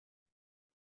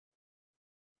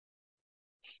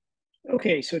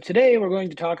Okay, so today we're going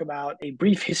to talk about a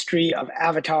brief history of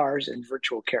avatars and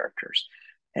virtual characters.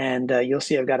 And you'll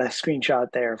see I've got a screenshot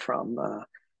there from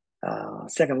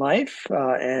Second Life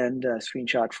and a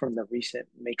screenshot from the recent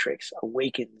Matrix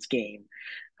Awakens game,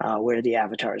 where the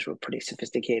avatars were pretty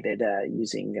sophisticated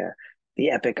using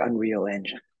the epic Unreal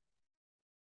Engine.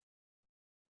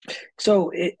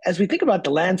 So as we think about the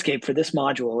landscape for this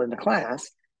module in the class,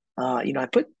 I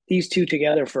put these two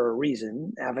together for a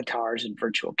reason, avatars and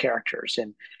virtual characters.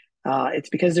 And it's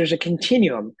because there's a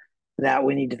continuum that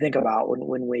we need to think about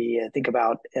when we think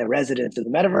about residents of the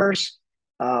metaverse,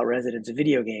 residents of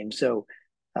video games. So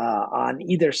on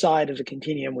either side of the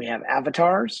continuum, we have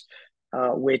avatars,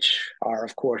 which are,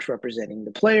 of course, representing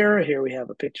the player. Here we have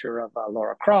a picture of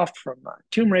Lara Croft from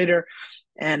Tomb Raider.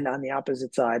 And on the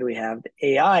opposite side, we have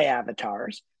the AI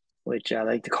avatars, which I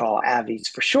like to call AVIs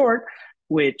for short,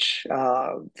 which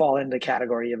fall in the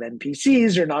category of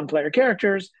NPCs or non-player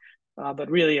characters, but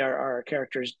really are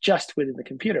characters just within the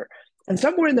computer. And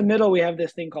somewhere in the middle, we have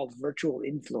this thing called virtual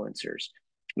influencers,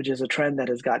 which is a trend that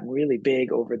has gotten really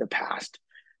big over the past,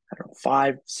 I don't know,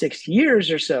 5, 6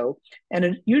 years or so. And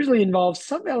it usually involves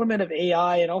some element of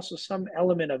AI and also some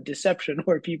element of deception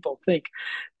where people think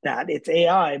that it's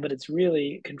AI, but it's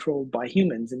really controlled by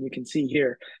humans. And you can see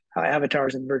here how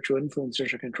avatars and virtual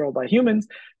influencers are controlled by humans,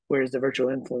 whereas the virtual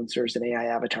influencers and AI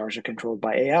avatars are controlled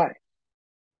by AI.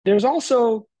 There's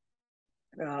also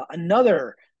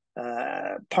another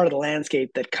part of the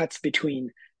landscape that cuts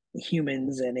between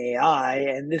humans and AI,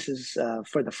 and this is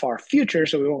for the far future,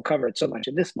 so we won't cover it so much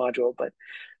in this module, but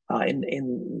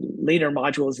in later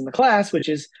modules in the class, which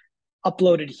is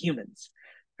uploaded humans,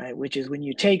 right? Which is when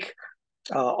you take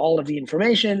all of the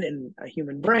information in a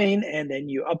human brain and then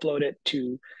you upload it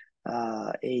to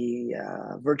a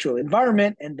virtual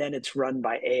environment, and then it's run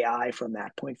by AI from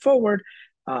that point forward,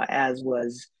 as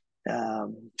was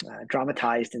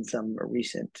dramatized in some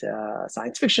recent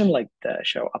science fiction, like the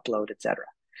show Upload, etc.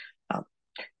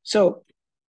 So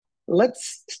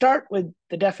let's start with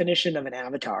the definition of an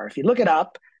avatar. If you look it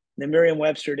up in the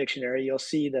Merriam-Webster dictionary, you'll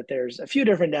see that there's a few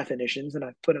different definitions, and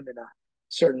I've put them in a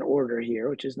certain order here,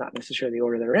 which is not necessarily the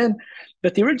order they're in.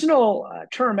 But the original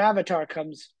term avatar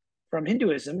comes from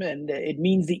Hinduism, and it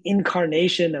means the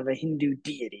incarnation of a Hindu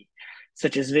deity,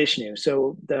 such as Vishnu.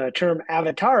 So the term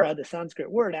avatara, the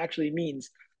Sanskrit word, actually means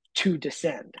to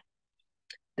descend.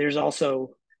 There's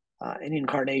also an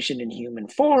incarnation in human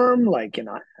form, like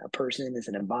a person is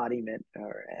an embodiment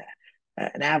or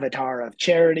an avatar of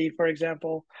charity, for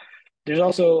example. There's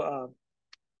also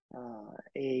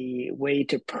a way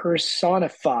to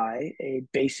personify a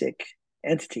basic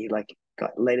entity, like the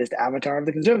latest avatar of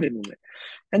the conservative movement.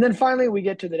 And then finally, we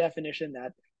get to the definition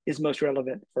that is most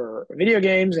relevant for video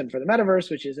games and for the metaverse,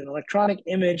 which is an electronic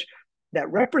image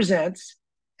that represents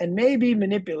and may be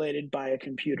manipulated by a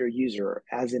computer user,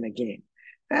 as in a game.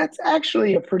 That's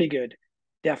actually a pretty good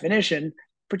definition,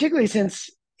 particularly since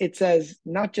it says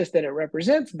not just that it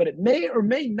represents, but it may or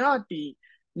may not be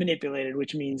manipulated,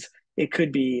 which means it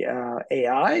could be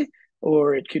AI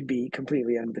or it could be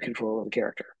completely under the control of the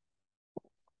character.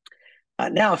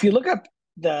 Now, if you look up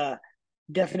the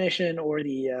definition or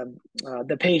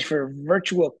the page for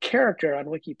virtual character on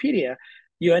Wikipedia,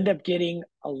 you end up getting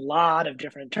a lot of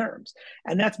different terms.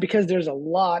 And that's because there's a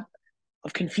lot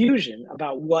of confusion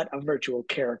about what a virtual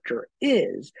character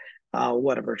is,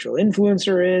 what a virtual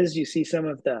influencer is. You see some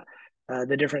of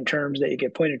the different terms that you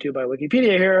get pointed to by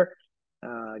Wikipedia here.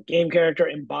 Game character,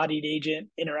 embodied agent,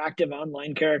 interactive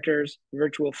online characters,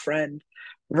 virtual friend,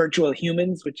 virtual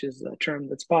humans, which is a term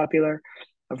that's popular,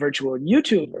 a virtual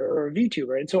YouTuber or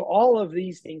VTuber. And so all of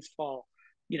these things fall,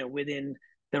 within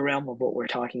the realm of what we're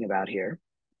talking about here.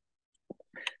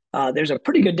 There's a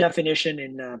pretty good definition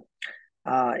in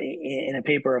a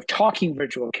paper of talking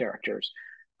virtual characters,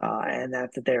 and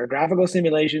that's that they are graphical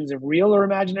simulations of real or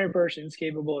imaginary persons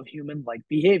capable of human-like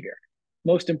behavior,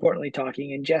 most importantly,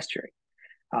 talking and gesturing.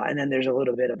 And then there's a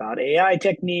little bit about AI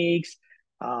techniques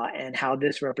and how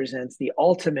this represents the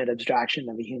ultimate abstraction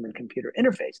of a human-computer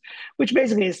interface, which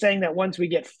basically is saying that once we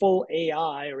get full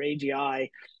AI or AGI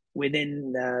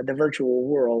within the virtual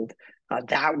world,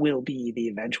 that will be the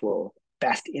eventual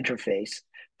best interface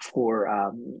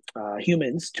for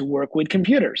humans to work with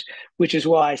computers, which is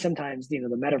why sometimes the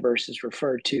metaverse is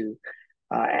referred to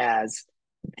as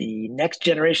the next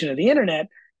generation of the internet.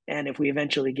 And if we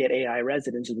eventually get AI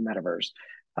residents in the metaverse,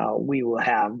 we will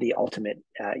have the ultimate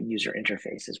user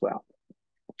interface as well.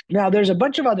 Now, there's a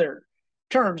bunch of other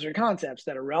terms or concepts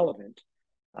that are relevant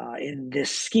in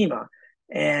this schema,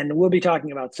 and we'll be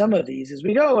talking about some of these as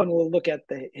we go, and we'll look at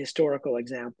the historical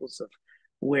examples of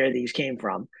where these came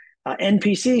from.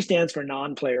 NPC stands for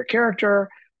non-player character.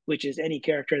 which is any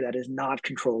character that is not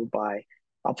controlled by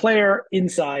a player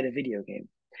inside a video game.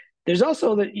 There's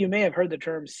also that you may have heard the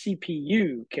term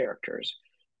CPU characters,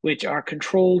 which are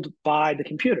controlled by the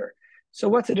computer. So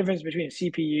what's the difference between a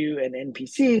CPU and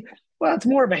NPC? Well, it's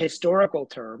more of a historical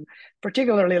term,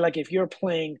 particularly like if you're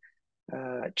playing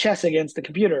chess against the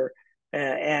computer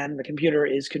and the computer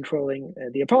is controlling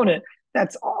the opponent,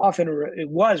 that's often, it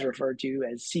was referred to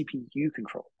as CPU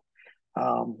control.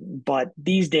 But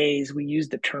these days we use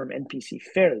the term NPC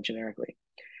fairly generically.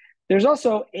 There's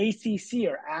also ACC,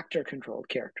 or actor controlled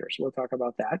characters. We'll talk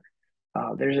about that.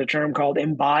 There's a term called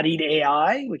embodied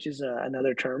AI, which is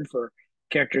another term for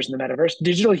characters in the metaverse.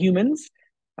 Digital humans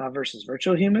versus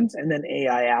virtual humans, and then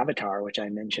AI avatar, which I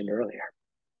mentioned earlier.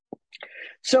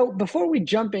 So before we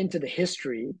jump into the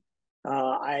history,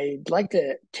 I'd like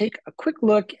to take a quick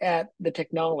look at the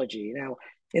technology. Now,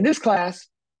 in this class,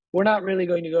 we're not really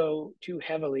going to go too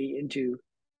heavily into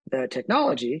the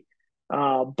technology,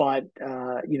 but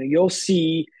you'll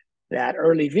see that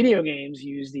early video games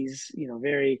use these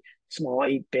very small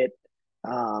 8-bit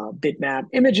bitmap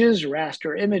images,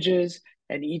 raster images,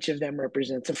 and each of them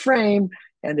represents a frame,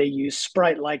 and they use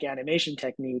sprite-like animation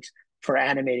techniques for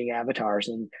animating avatars.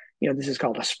 And this is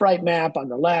called a sprite map on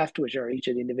the left, which are each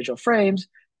of the individual frames,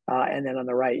 and then on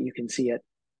the right you can see it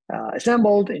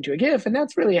assembled into a GIF, and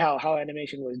that's really how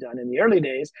animation was done in the early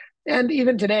days. And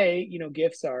even today,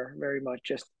 GIFs are very much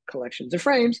just collections of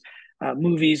frames.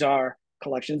 Movies are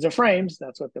collections of frames.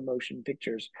 That's what the motion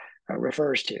pictures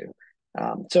refers to.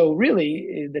 So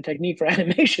really, the technique for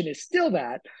animation is still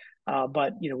that,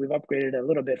 but we've upgraded a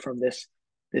little bit from this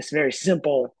very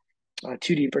simple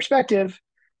 2D perspective.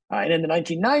 And in the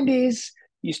 1990s,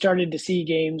 you started to see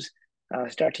games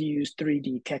start to use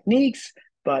 3D techniques,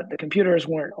 but the computers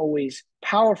weren't always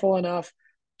powerful enough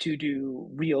to do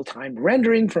real-time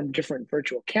rendering from different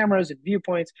virtual cameras and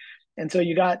viewpoints. And so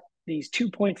you got these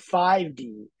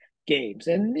 2.5D games,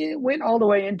 and it went all the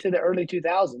way into the early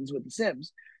 2000s with The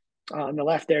Sims. On the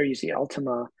left there, you see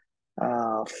Ultima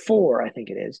 4, I think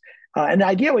it is. And the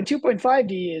idea with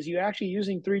 2.5D is you're actually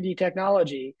using 3D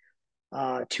technology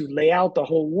to lay out the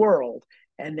whole world,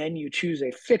 and then you choose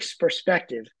a fixed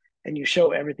perspective and you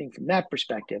show everything from that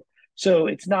perspective. So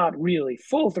it's not really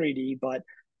full 3D, but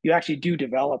you actually do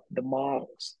develop the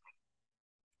models.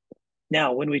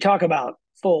 Now, when we talk about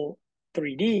full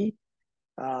 3D,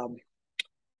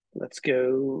 let's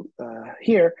go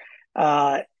here.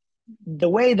 The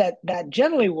way that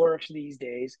generally works these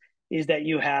days is that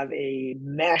you have a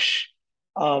mesh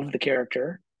of the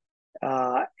character,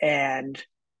 and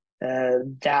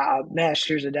that mesh,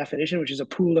 here's a definition, which is a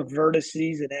pool of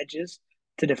vertices and edges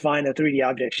to define a 3D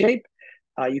object shape.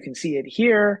 You can see it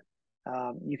here.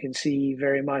 You can see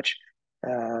very much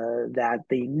that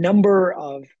the number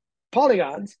of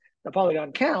polygons, the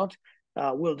polygon count,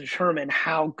 will determine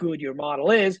how good your model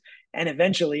is. And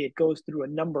eventually it goes through a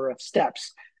number of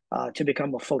steps to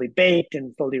become a fully baked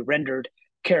and fully rendered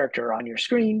character on your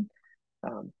screen.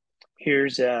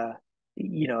 Here's a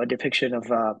depiction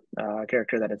of a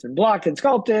character that has been blocked and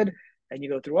sculpted, and you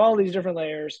go through all these different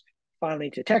layers, finally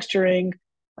to texturing.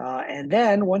 And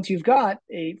then once you've got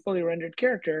a fully rendered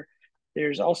character,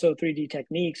 there's also 3D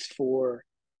techniques for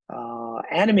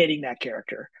animating that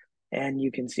character. And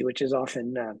you can see, which is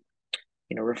often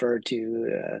referred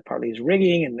to partly as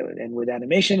rigging and with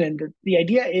animation. And the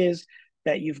idea is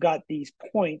that you've got these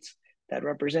points that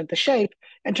represent the shape.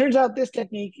 And turns out this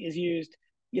technique is used,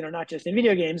 not just in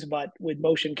video games, but with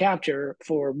motion capture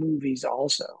for movies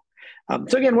also.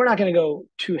 So again, we're not going to go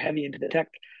too heavy into the tech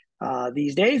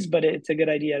these days, but it's a good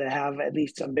idea to have at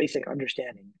least some basic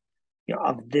understanding,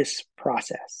 of this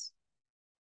process.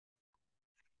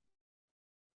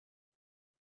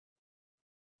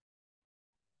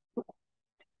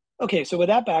 Okay, so with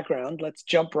that background, let's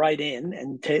jump right in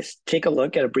and take a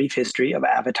look at a brief history of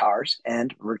avatars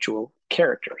and virtual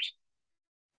characters.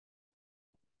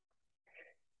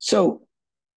 So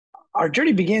our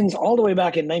journey begins all the way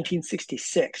back in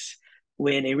 1966,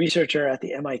 when a researcher at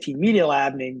the MIT Media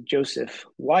Lab named Joseph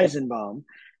Weizenbaum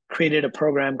created a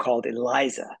program called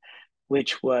ELIZA,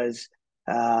 which was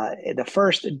the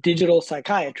first digital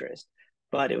psychiatrist,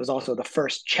 but it was also the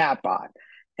first chatbot.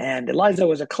 And ELIZA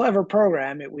was a clever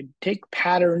program. It would take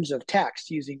patterns of text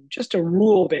using just a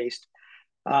rule-based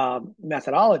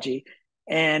methodology,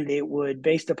 and it would,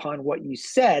 based upon what you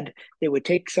said, it would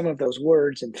take some of those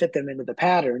words and fit them into the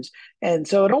patterns. And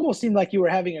so it almost seemed like you were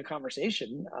having a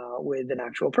conversation with an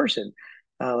actual person.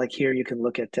 Like here, you can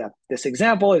look at this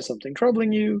example. Is something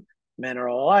troubling you? Men are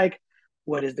all alike.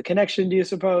 What is the connection, do you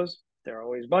suppose? They're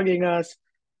always bugging us.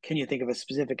 Can you think of a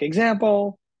specific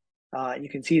example? You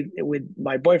can see with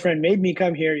my boyfriend made me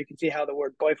come here, you can see how the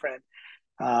word boyfriend,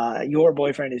 your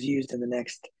boyfriend, is used in the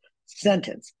next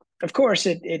sentence. Of course,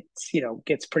 it's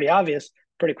gets pretty obvious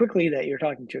pretty quickly that you're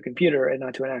talking to a computer and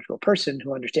not to an actual person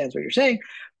who understands what you're saying.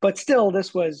 But still,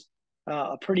 this was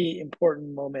a pretty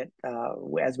important moment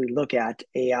as we look at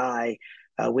AI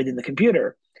within the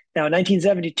computer. Now, in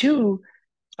 1972,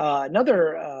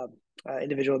 another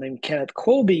individual named Kenneth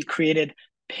Colby created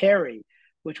Perry,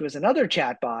 which was another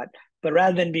chatbot, but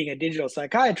rather than being a digital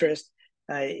psychiatrist,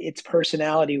 its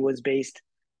personality was based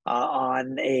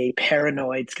on a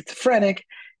paranoid schizophrenic.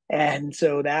 And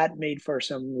so that made for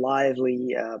some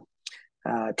lively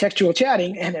textual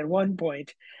chatting. And at one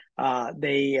point,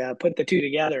 they put the two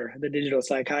together, the digital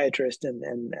psychiatrist and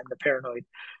the paranoid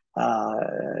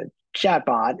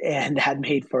chatbot, and had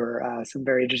made for some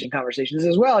very interesting conversations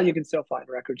as well. You can still find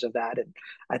records of that. And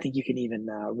I think you can even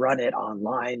run it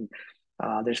online.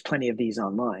 There's plenty of these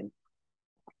online.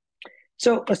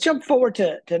 So let's jump forward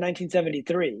to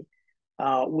 1973.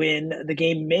 When the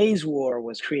game Maze War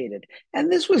was created.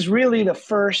 And this was really the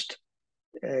first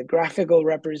graphical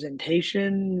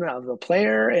representation of a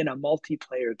player in a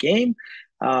multiplayer game.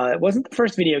 It wasn't the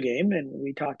first video game, and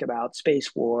we talked about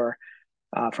Space War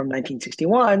from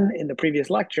 1961 in the previous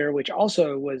lecture, which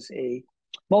also was a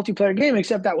multiplayer game,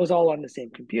 except that was all on the same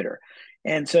computer.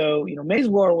 And so, Maze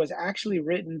War was actually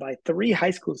written by 3 high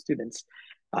school students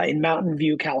in Mountain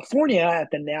View, California,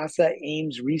 at the NASA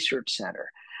Ames Research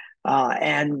Center.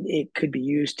 And it could be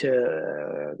used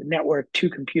to network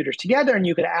 2 computers together, and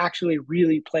you could actually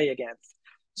really play against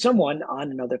someone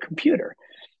on another computer.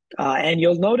 And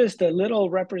you'll notice the little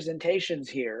representations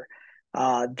here.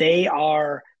 They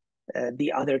are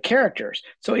the other characters.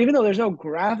 So even though there's no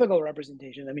graphical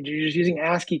representation, I mean, you're just using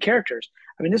ASCII characters.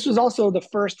 I mean, this was also the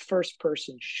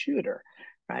first-person shooter,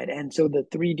 right? And so the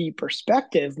 3D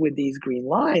perspective with these green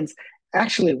lines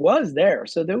actually was there.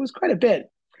 So there was quite a bit.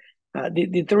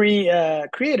 The 3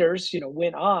 creators,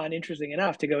 went on, interesting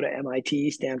enough, to go to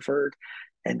MIT, Stanford,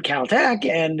 and Caltech,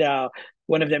 and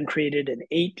one of them created an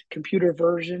 8 computer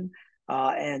version.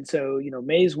 And so,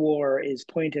 Maze War is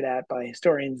pointed at by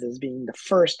historians as being the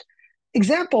first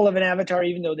example of an avatar,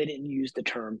 even though they didn't use the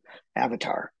term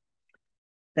avatar.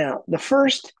 Now, the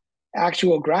first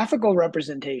actual graphical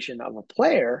representation of a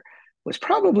player was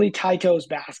probably Taito's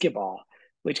Basketball,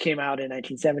 which came out in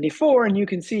 1974. And you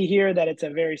can see here that it's a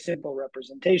very simple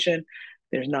representation.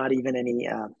 There's not even any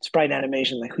sprite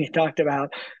animation like we talked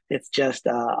about. It's just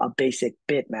a basic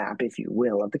bitmap, if you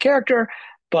will, of the character.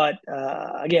 But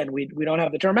again, we don't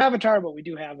have the term avatar, but we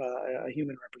do have a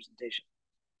human representation.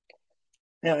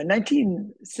 Now, in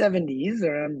 1970s,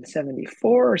 around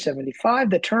 74 or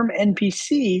 75, the term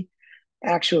NPC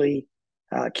actually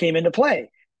came into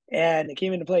play. And it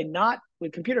came into play not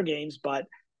with computer games, but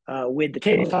with the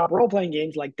tabletop role-playing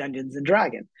games like Dungeons and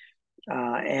Dragons.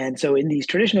 And so in these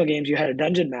traditional games, you had a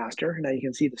dungeon master. Now you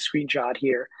can see the screenshot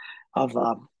here of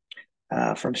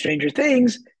from Stranger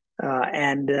Things.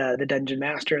 And the dungeon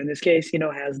master in this case,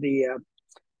 has the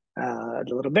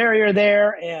little barrier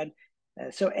there. And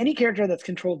so any character that's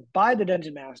controlled by the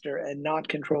dungeon master and not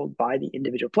controlled by the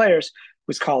individual players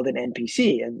was called an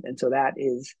NPC. And so that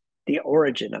is the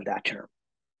origin of that term.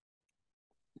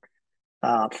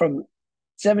 From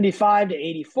 75 to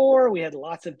 84, we had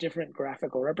lots of different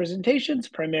graphical representations,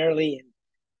 primarily in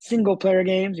single-player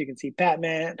games. You can see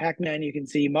Pac-Man, you can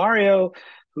see Mario,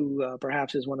 who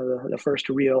perhaps is one of the first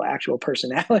real actual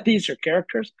personalities or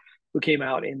characters who came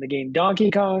out in the game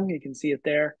Donkey Kong. You can see it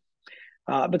there.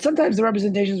 But sometimes the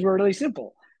representations were really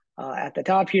simple. At the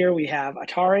top here, we have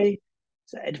Atari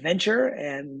Adventure,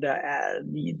 and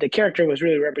the character was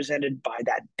really represented by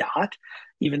that dot,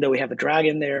 even though we have a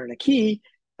dragon there and a key.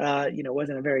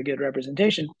 Wasn't a very good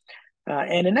representation.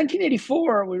 And in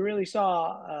 1984, we really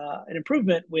saw an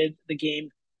improvement with the game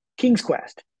King's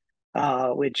Quest,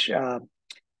 where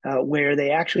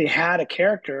they actually had a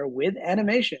character with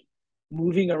animation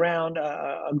moving around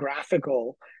a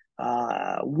graphical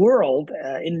world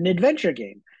in an adventure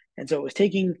game. And so it was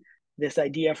taking this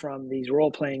idea from these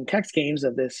role-playing text games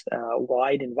of this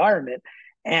wide environment,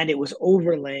 and it was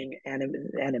overlaying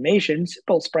animation,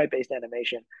 simple sprite-based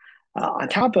animation, on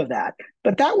top of that.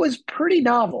 But that was pretty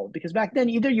novel because back then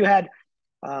either you had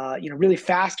really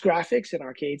fast graphics in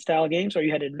arcade style games, or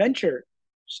you had adventure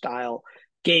style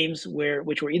games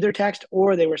which were either text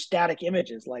or they were static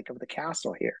images like of the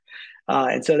castle here.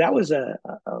 And so that was a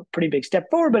pretty big step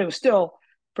forward, but it was still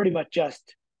pretty much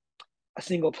just a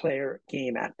single player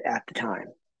game at the time.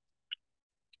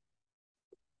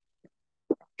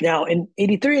 Now in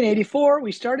 83 and 84,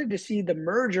 we started to see the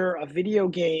merger of video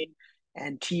game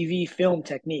and TV film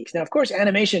techniques. Now, of course,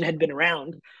 animation had been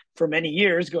around for many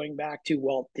years, going back to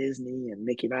Walt Disney and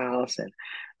Mickey Mouse and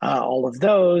all of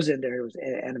those, and there was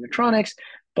animatronics.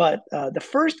 But the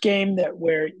first game that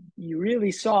where you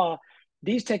really saw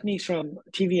these techniques from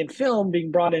TV and film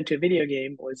being brought into a video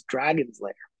game was Dragon's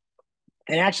Lair.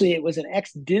 And actually, it was an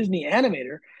ex-Disney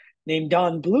animator named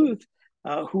Don Bluth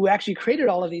who actually created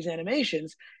all of these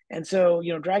animations. And so,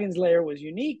 Dragon's Lair was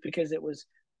unique because it was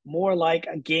more like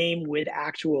a game with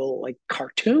actual like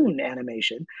cartoon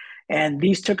animation. And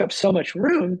these took up so much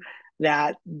room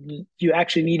that you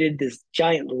actually needed this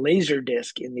giant laser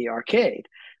disc in the arcade.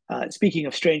 Speaking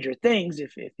of Stranger Things,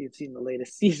 if you've seen the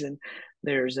latest season,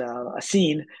 there's a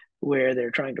scene where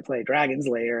they're trying to play Dragon's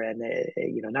Lair, and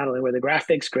not only were the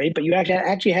graphics great, but you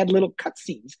actually had little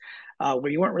cutscenes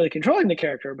where you weren't really controlling the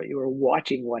character, but you were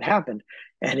watching what happened,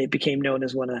 and it became known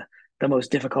as one of the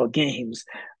most difficult games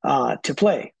to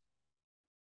play.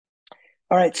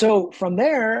 All right, so from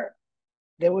there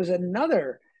was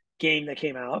another game that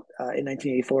came out in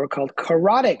 1984 called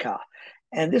Karateka,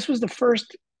 and this was the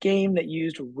first game that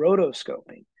used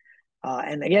rotoscoping.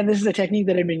 And again, this is a technique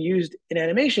that had been used in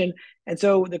animation. And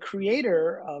so the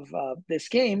creator of this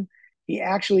game, he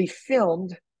actually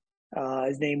filmed,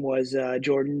 his name was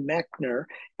Jordan Mechner,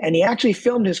 and he actually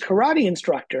filmed his karate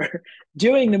instructor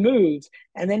doing the moves.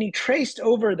 And then he traced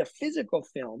over the physical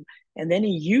film, and then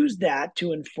he used that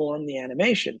to inform the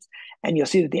animations. And you'll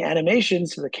see that the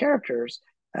animations for the characters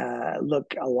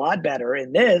look a lot better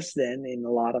in this than in a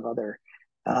lot of other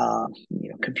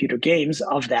computer games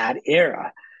of that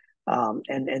era.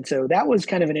 And so that was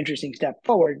kind of an interesting step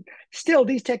forward. Still,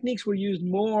 these techniques were used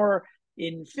more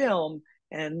in film,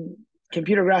 and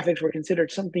computer graphics were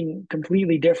considered something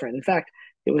completely different. In fact,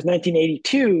 it was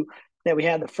 1982 that we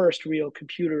had the first real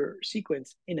computer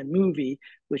sequence in a movie,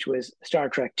 which was Star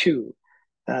Trek II,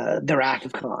 The Wrath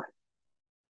of Khan.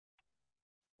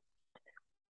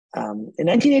 In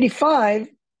 1985,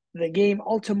 the game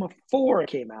Ultima 4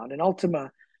 came out, and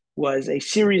Ultima was a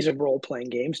series of role-playing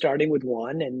games, starting with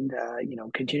one and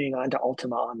continuing on to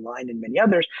Ultima Online and many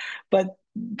others. But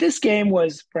this game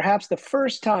was perhaps the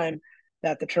first time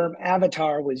that the term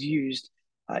avatar was used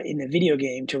in a video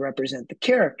game to represent the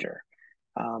character.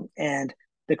 And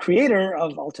the creator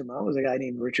of Ultima was a guy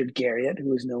named Richard Garriott, who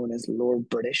was known as Lord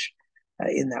British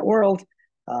in that world.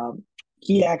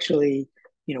 He actually,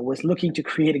 was looking to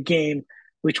create a game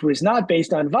which was not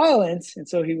based on violence. And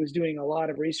so he was doing a lot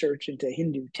of research into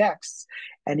Hindu texts,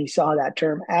 and he saw that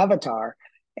term avatar,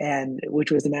 and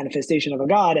which was the manifestation of a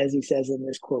god, as he says in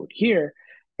this quote here.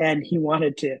 And he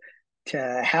wanted to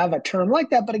have a term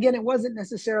like that. But again, it wasn't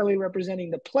necessarily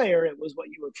representing the player. It was what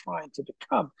you were trying to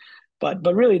become. But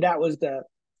really that was the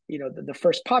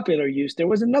first popular use. There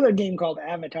was another game called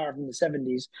Avatar from the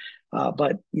 70s,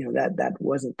 but that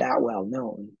wasn't that well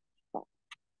known.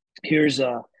 Here's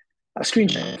a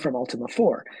screenshot from Ultima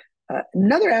 4.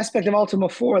 Another aspect of Ultima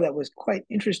 4 that was quite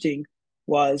interesting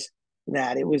was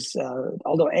that it was,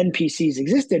 although NPCs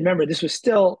existed, remember, we're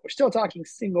still talking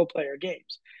single player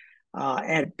games.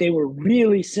 And they were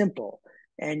really simple.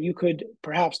 And you could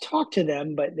perhaps talk to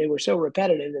them, but they were so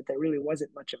repetitive that there really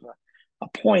wasn't much of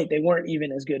a point. They weren't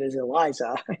even as good as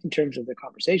Eliza in terms of the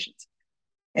conversations.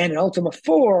 And in Ultima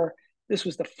 4, this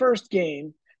was the first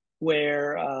game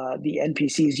where the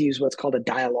NPCs use what's called a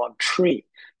dialogue tree.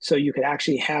 So you could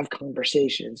actually have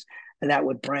conversations and that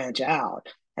would branch out.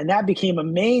 And that became a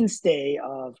mainstay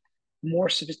of more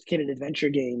sophisticated adventure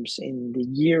games in the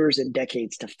years and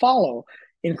decades to follow,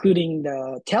 including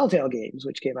the Telltale games,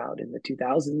 which came out in the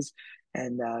 2000s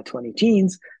and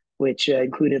 2010s, which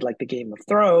included like the Game of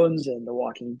Thrones and the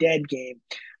Walking Dead game.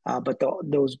 But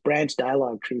those branch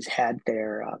dialogue trees had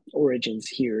their origins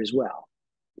here as well.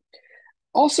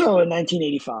 Also in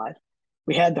 1985,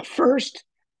 we had the first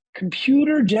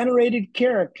computer-generated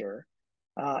character,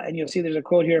 and you'll see there's a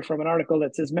quote here from an article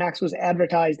that says Max was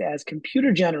advertised as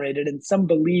computer-generated, and some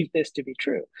believe this to be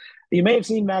true. You may have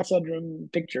seen Max Headroom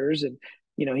pictures, and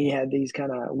he had these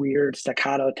kind of weird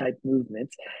staccato-type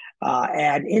movements.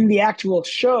 And in the actual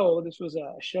show, this was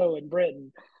a show in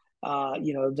Britain,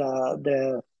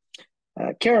 the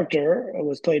character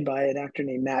was played by an actor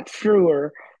named Matt Frewer,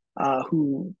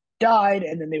 who died,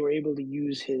 and then they were able to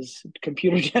use his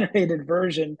computer-generated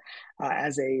version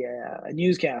as a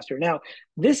newscaster. Now,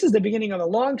 this is the beginning of a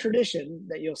long tradition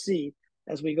that you'll see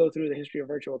as we go through the history of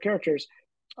virtual characters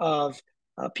of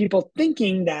people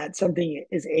thinking that something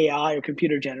is AI or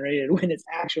computer-generated when it's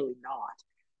actually not.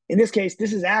 In this case,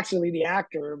 this is actually the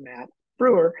actor, Matt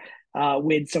Frewer,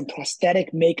 with some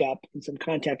prosthetic makeup and some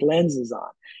contact lenses on.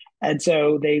 And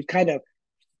so they've kind of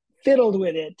fiddled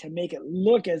with it to make it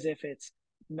look as if it's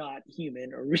not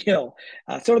human or real.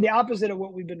 Sort of the opposite of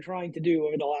what we've been trying to do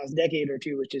over the last decade or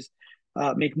two, which is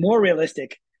make more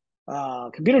realistic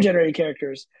computer-generated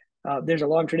characters. There's a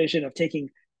long tradition of taking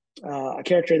a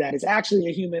character that is actually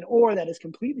a human or that is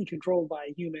completely controlled by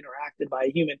a human or acted by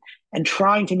a human and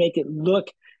trying to make it look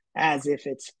as if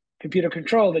it's computer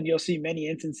controlled. And you'll see many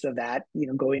instances of that,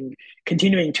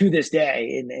 continuing to this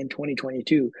day in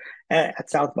 2022 at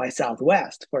South by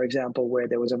Southwest, for example, where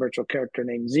there was a virtual character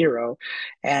named Zero.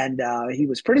 And he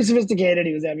was pretty sophisticated.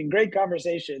 He was having great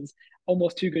conversations,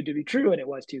 almost too good to be true. And it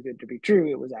was too good to be true.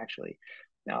 It was actually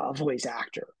a voice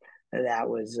actor that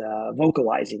was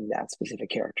vocalizing that specific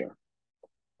character.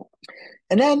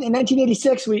 And then in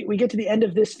 1986, we get to the end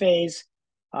of this phase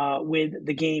with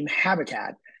the game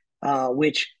Habitat,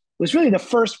 which was really the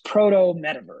first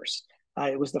proto-metaverse.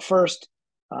 It was the first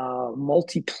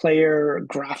multiplayer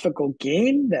graphical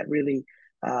game that really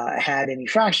had any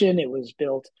traction. It was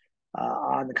built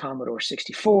on the Commodore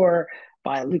 64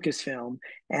 by Lucasfilm.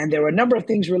 And there were a number of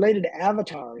things related to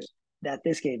avatars that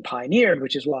this game pioneered,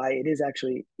 which is why it is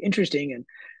actually interesting and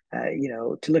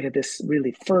to look at this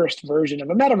really first version of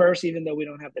a metaverse, even though we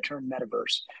don't have the term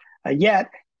metaverse yet.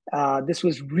 This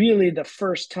was really the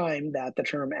first time that the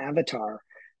term avatar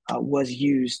was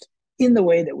used in the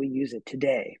way that we use it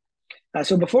today.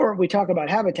 So before we talk about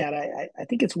Habitat, I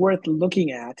think it's worth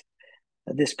looking at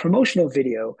this promotional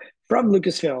video from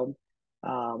Lucasfilm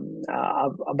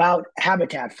about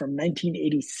Habitat from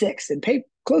 1986, and pay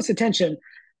close attention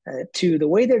to the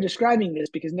way they're describing this,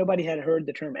 because nobody had heard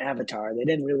the term avatar. They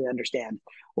didn't really understand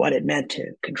what it meant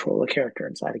to control a character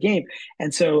inside a game.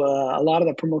 And so a lot of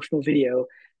the promotional video,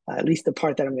 at least the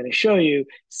part that I'm going to show you,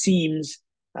 seems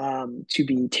to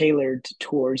be tailored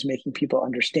towards making people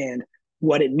understand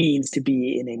what it means to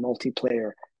be in a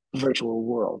multiplayer virtual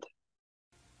world.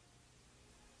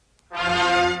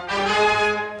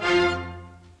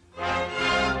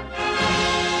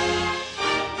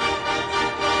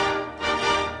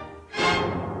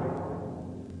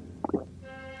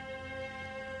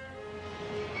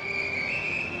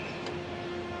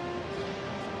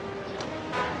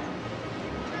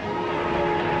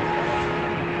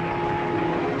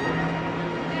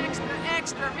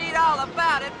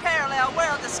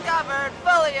 Discovered,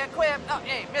 fully equipped. Oh,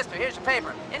 hey, mister, here's your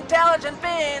paper. Intelligent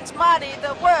beings, mighty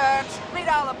the works. Read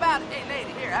all about it. Hey,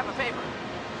 lady, here, have a paper.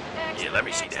 Yeah, let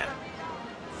me see that.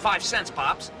 5 cents,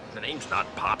 Pops. The name's not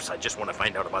Pops. I just want to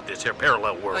find out about this here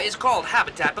parallel world. It's called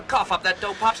Habitat, but cough up that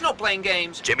dough, Pops. No playing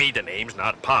games. Jimmy, the name's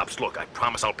not Pops. Look, I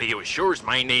promise I'll pay you as sure as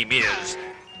my name is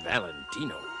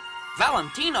Valentino.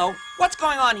 Valentino? What's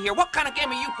going on here? What kind of game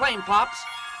are you playing, Pops?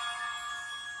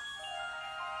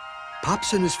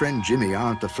 Pops and his friend Jimmy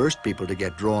aren't the first people to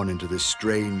get drawn into this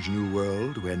strange new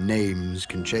world where names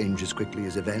can change as quickly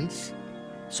as events.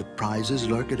 Surprises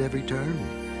lurk at every turn,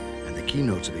 and the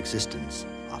keynotes of existence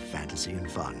are fantasy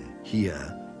and fun,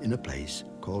 here in a place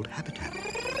called Habitat.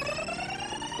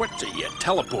 What's a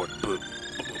teleport boot?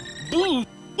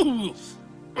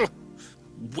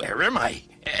 Where am I?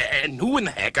 And who in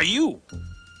the heck are you?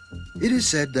 It is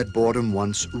said that boredom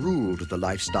once ruled the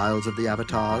lifestyles of the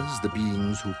avatars, the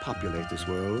beings who populate this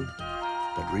world.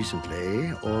 But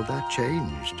recently, all that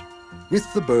changed,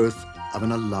 with the birth of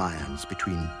an alliance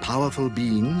between powerful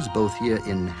beings, both here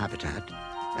in Habitat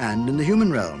and in the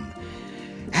human realm,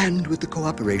 and with the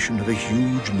cooperation of a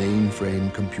huge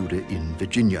mainframe computer in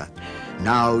Virginia.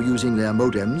 Now, using their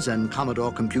modems and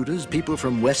Commodore computers, people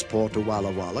from Westport to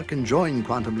Walla Walla can join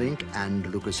Quantum Link and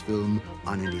Lucasfilm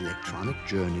on an electronic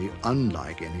journey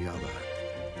unlike any other,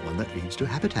 one that leads to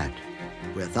Habitat,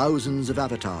 where thousands of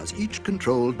avatars, each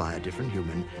controlled by a different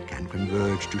human, can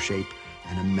converge to shape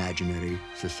an imaginary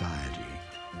society.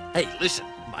 Hey, listen,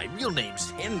 my real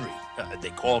name's Henry. They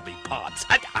call me Pops.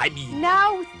 I mean...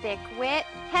 No, Thickwit.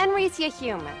 Henry's your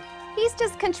human. He's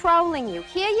just controlling you.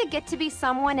 Here you get to be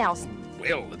someone else.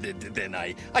 Well, then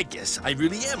I guess I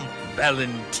really am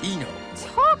Valentino.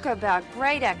 Talk about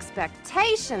great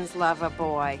expectations, lover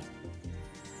boy.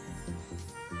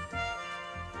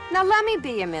 Now let me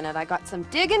be a minute. I got some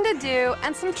digging to do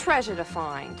and some treasure to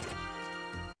find.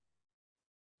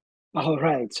 All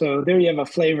right, so there you have a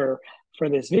flavor for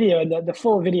this video, and the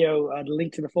full video, the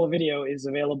link to the full video is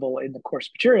available in the course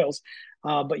materials.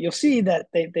 But you'll see that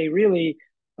they really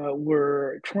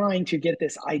were trying to get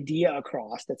this idea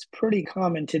across that's pretty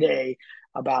common today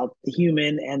about the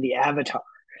human and the avatar.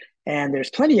 And there's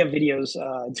plenty of videos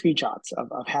and screenshots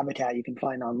of Habitat you can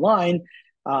find online.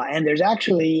 And there's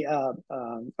actually a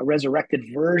resurrected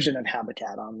version of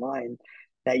Habitat online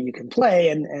that you can play,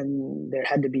 and there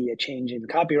had to be a change in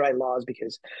copyright laws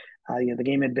because the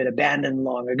game had been abandoned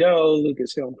long ago.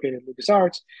 Lucasfilm created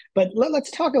LucasArts, but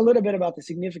let's talk a little bit about the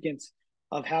significance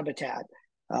of Habitat.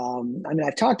 I mean,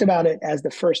 I've talked about it as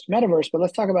the first metaverse, but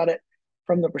let's talk about it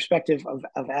from the perspective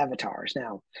of avatars.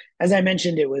 Now, as I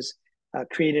mentioned, it was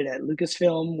created at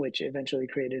Lucasfilm, which eventually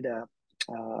created a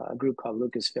group called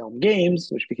Lucasfilm Games,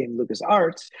 which became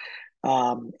LucasArts,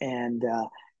 and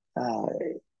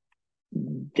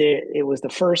it was the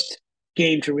first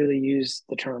game to really use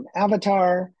the term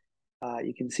avatar.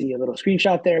 You can see a little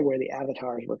screenshot there where the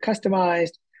avatars were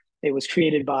customized. It was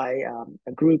created by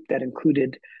a group that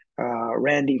included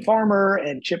Randy Farmer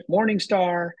and Chip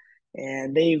Morningstar,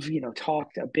 and they've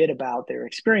talked a bit about their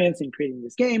experience in creating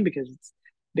this game because it's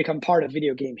become part of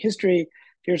video game history.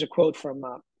 Here's a quote from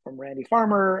Randy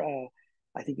Farmer.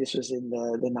 I think this was in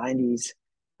the 90s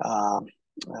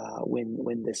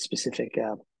when this specific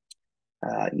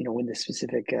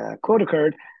quote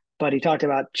occurred. But he talked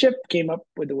about Chip came up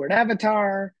with the word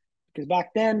avatar because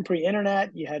back then,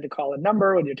 pre-internet, you had to call a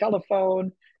number with your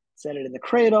telephone, set it in the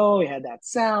cradle. You had that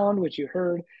sound, which you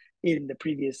heard in the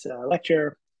previous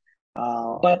lecture.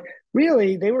 But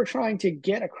really, they were trying to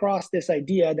get across this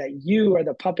idea that you are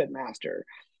the puppet master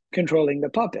controlling the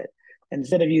puppet. And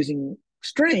instead of using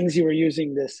strings, you were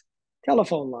using this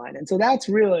telephone line. And so that's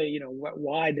really,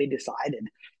 why they decided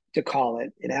to call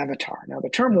it an avatar. Now, the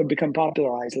term would become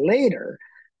popularized later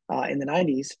in the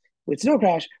 90s with Snow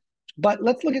Crash, but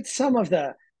let's look at some of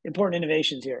the important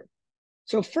innovations here.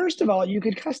 So first of all, you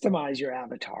could customize your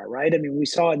avatar, right? I mean, we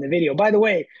saw in the video, by the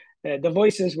way, the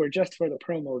voices were just for the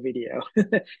promo video.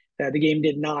 The game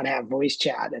did not have voice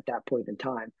chat at that point in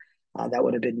time. That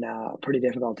would have been pretty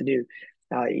difficult to do.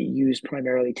 It used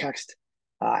primarily text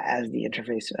as the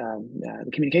interface, the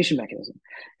communication mechanism.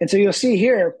 And so you'll see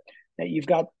here that you've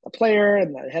got a player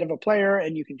and the head of a player,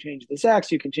 and you can change the sex,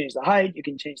 you can change the height, you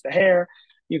can change the hair,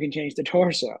 you can change the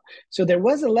torso. So there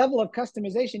was a level of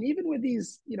customization, even with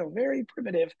these, very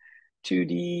primitive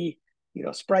 2D,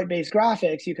 sprite-based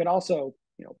graphics. You could also,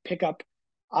 pick up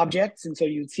objects, and so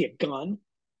you'd see a gun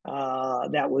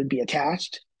that would be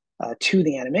attached to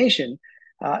the animation.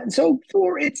 And so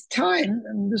for its time,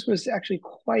 and this was actually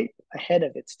quite ahead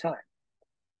of its time.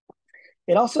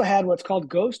 It also had what's called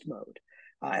ghost mode.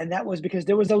 And that was because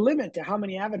there was a limit to how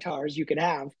many avatars you could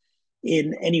have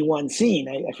in any one scene.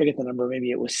 I forget the number,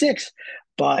 maybe it was 6,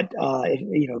 but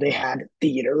they had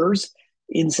theaters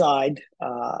inside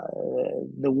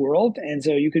the world, and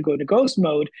so you could go to ghost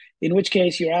mode, in which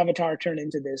case your avatar turned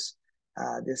into this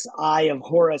Eye of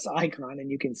Horus icon, and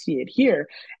you can see it here.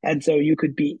 And so you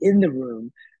could be in the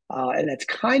room, and that's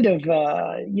kind of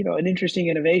an interesting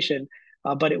innovation.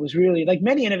 But it was really, like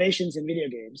many innovations in video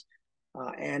games,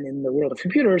 and in the world of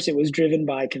computers, it was driven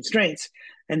by constraints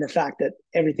and the fact that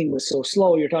everything was so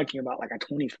slow. You're talking about like a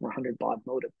 2400 baud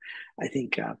modem, I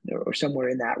think, or somewhere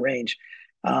in that range,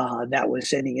 that was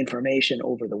sending information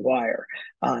over the wire.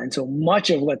 And so much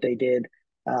of what they did,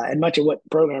 and much of what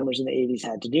programmers in the 80s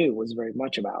had to do, was very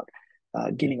much about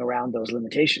getting around those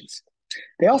limitations.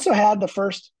 They also had the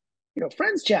first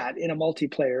friends chat in a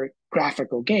multiplayer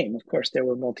graphical game. Of course, there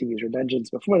were multi-user dungeons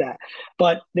before that,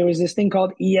 but there was this thing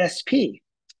called ESP.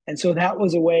 And so that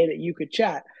was a way that you could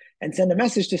chat and send a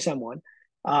message to someone,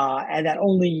 and that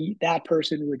only that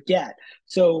person would get.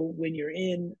 So when you're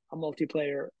in a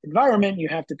multiplayer environment, you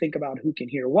have to think about who can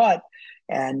hear what.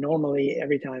 And normally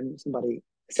every time somebody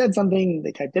said something,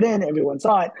 they typed it in, everyone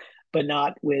saw it, but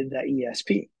not with the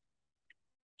ESP.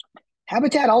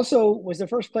 Habitat also was the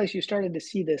first place you started to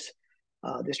see this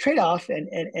trade-off,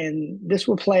 and this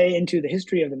will play into the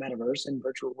history of the metaverse and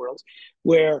virtual worlds,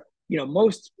 where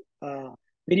most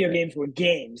video games were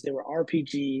games. They were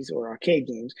RPGs or arcade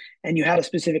games, and you had a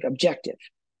specific objective.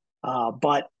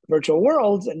 But virtual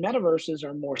worlds and metaverses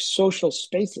are more social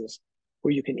spaces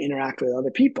where you can interact with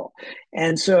other people.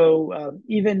 And so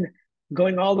even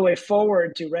going all the way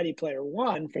forward to Ready Player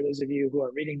One, for those of you who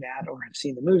are reading that or have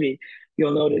seen the movie,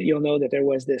 you'll know that there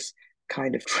was this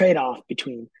kind of trade-off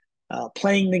between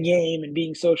playing the game and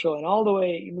being social, and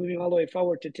moving all the way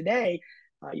forward to today.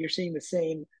 You're seeing the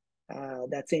same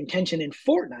that same tension in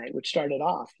Fortnite, which started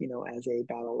off as a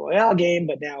battle royale game,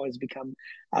 but now has become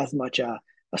as much a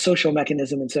social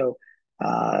mechanism. And so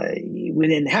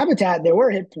within Habitat, there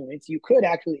were hit points. You could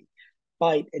actually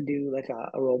fight and do like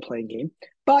a role-playing game,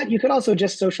 but you could also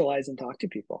just socialize and talk to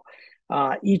people.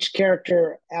 Each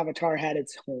character avatar had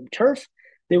its home turf.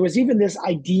 There was even this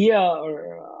idea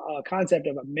or concept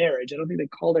of a marriage. I don't think they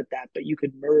called it that, but you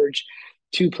could merge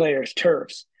two players'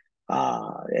 turfs.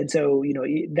 And so,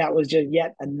 that was just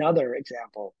yet another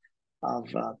example of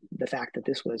the fact that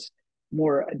this was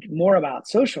more about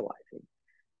socializing.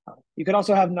 You could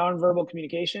also have nonverbal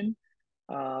communication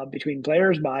between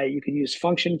players you could use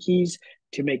function keys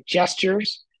to make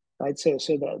gestures, right? So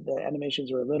the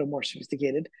animations were a little more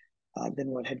sophisticated than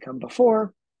what had come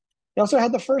before. They also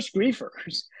had the first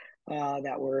griefers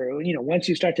that were, once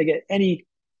you start to get any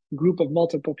group of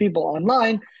multiple people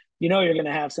online, you're going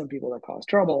to have some people that cause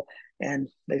trouble. And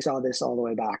they saw this all the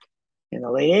way back in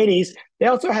the late 80s. They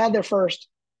also had their first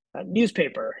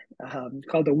newspaper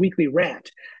called the Weekly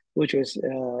Rant, which was,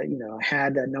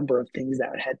 had a number of things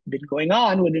that had been going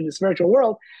on within this virtual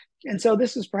world. And so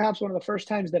this is perhaps one of the first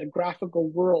times that a graphical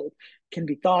world can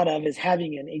be thought of as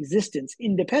having an existence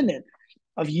independent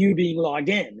of you being logged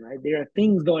in, right? There are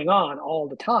things going on all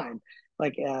the time.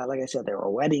 Like I said, there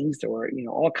were weddings, there were,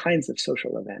 all kinds of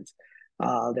social events.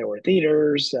 There were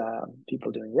theaters,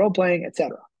 people doing role playing,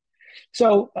 etc.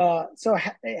 So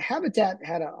Habitat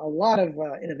had a lot of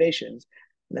innovations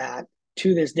that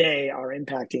to this day are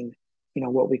impacting,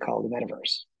 what we call the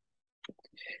metaverse.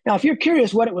 Now, if you're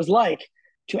curious what it was like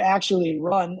to actually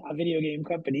run a video game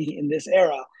company in this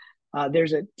era,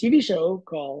 there's a TV show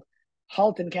called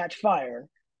Halt and Catch Fire.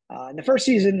 And the first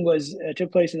season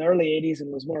took place in the early 80s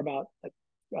and was more about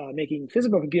making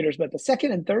physical computers. But the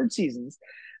second and third seasons,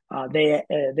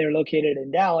 they're located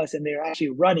in Dallas, and they're actually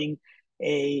running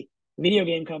a video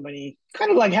game company,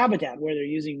 kind of like Habitat, where they're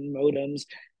using modems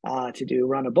to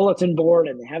run a bulletin board,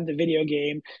 and they have the video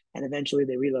game, and eventually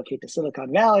they relocate to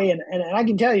Silicon Valley. And I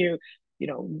can tell you,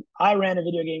 I ran a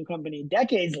video game company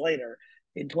decades later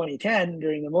in 2010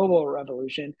 during the mobile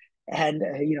revolution. And,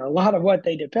 a lot of what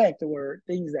they depict were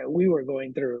things that we were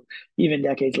going through even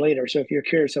decades later. So if you're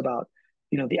curious about,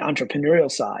 the entrepreneurial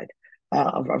side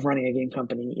of running a game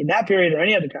company in that period or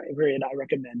any other period, I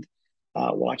recommend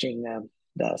watching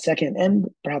the second and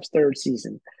perhaps third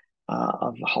season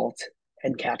of Halt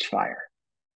and Catch Fire.